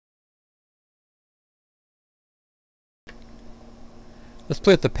Let's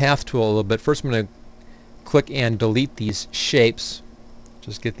play with the path tool a little bit. First I'm going to click and delete these shapes.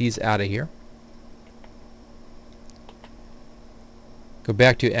 Just get these out of here. Go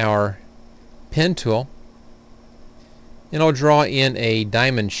back to our pen tool, and I'll draw in a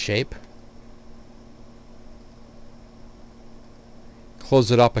diamond shape. Close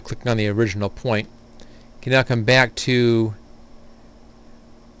it up by clicking on the original point. Can now come back to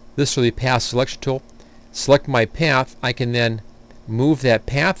this for the path selection tool. Select my path. I can then move that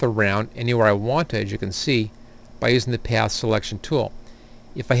path around anywhere I want to, as you can see, by using the path selection tool.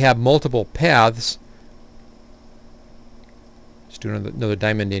 If I have multiple paths, just do another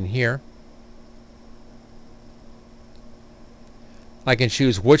diamond in here, I can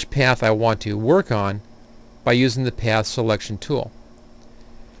choose which path I want to work on by using the path selection tool.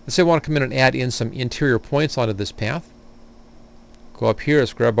 Let's say I want to come in and add in some interior points onto this path. Go up here,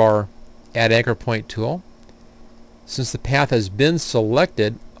 let's grab our Add Anchor Point tool. Since the path has been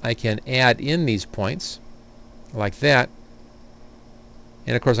selected, I can add in these points like that.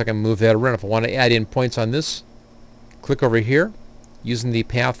 And of course I can move that around. If I want to add in points on this, click over here using the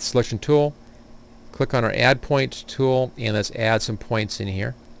path selection tool, click on our Add Point tool, and let's add some points in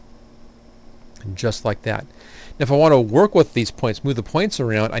here. Just like that. Now if I want to work with these points, move the points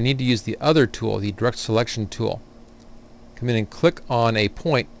around, I need to use the other tool, the Direct Selection tool. Come in and click on a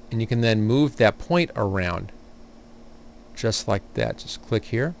point, and you can then move that point around. Just like that. Just click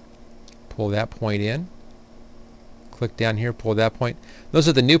here, pull that point in, click down here, pull that point. Those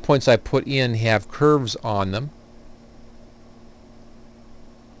are the new points I put in, have curves on them.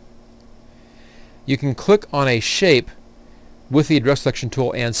 You can click on a shape with the Direct Selection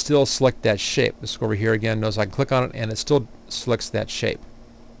tool and still select that shape. Let's go over here again. Notice I can click on it and it still selects that shape.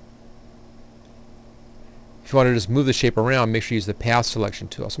 If you want to just move the shape around, make sure you use the path selection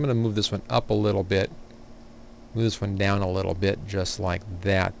tool. So I'm going to move this one up a little bit, move this one down a little bit, just like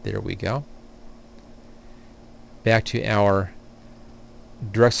that. There we go. Back to our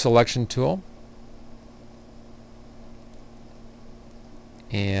Direct Selection tool,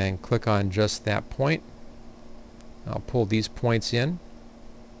 and click on just that point. I'll pull these points in.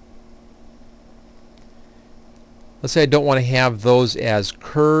 Let's say I don't want to have those as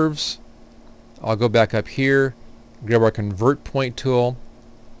curves. I'll go back up here, grab our Convert Point tool,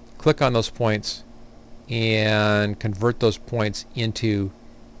 click on those points, and convert those points into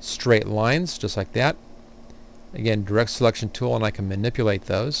straight lines, just like that. Again, Direct Selection tool, and I can manipulate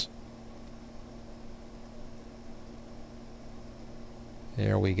those.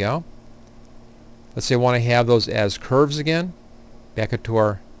 There we go. Let's say I want to have those as curves again. Back up to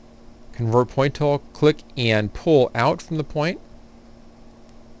our Convert Point tool, click and pull out from the point.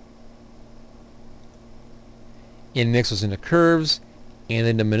 And mix those into curves. And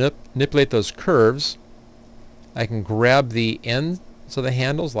then to manipulate those curves, I can grab the ends of the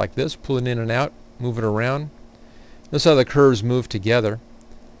handles like this, pull it in and out, move it around. Notice how the curves move together.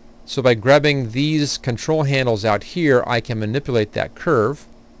 So by grabbing these control handles out here, I can manipulate that curve.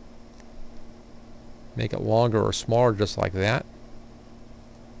 Make it longer or smaller, just like that.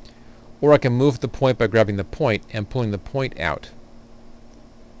 Or I can move the point by grabbing the point and pulling the point out.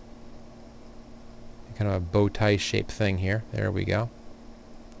 Kind of a bow tie shaped thing here. There we go.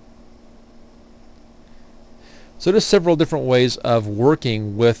 So there's several different ways of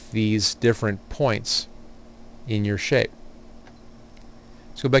working with these different points in your shape.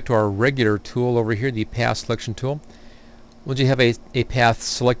 Let's go back to our regular tool over here, the Path Selection tool. Once you have a path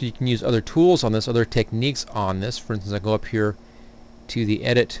selected, you can use other tools on this, other techniques on this. For instance, I go up here to the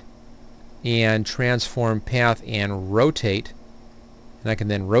Edit and Transform Path and Rotate, and I can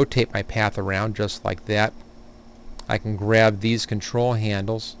then rotate my path around just like that. I can grab these control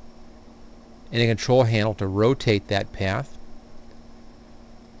handles, any control handle to rotate that path.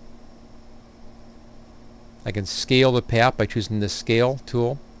 I can scale the path by choosing the Scale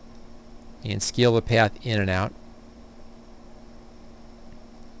tool and scale the path in and out.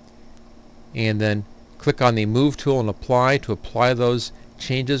 And then click on the Move tool and Apply to apply those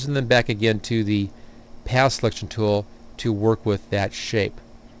changes, and then back again to the Path Selection tool to work with that shape.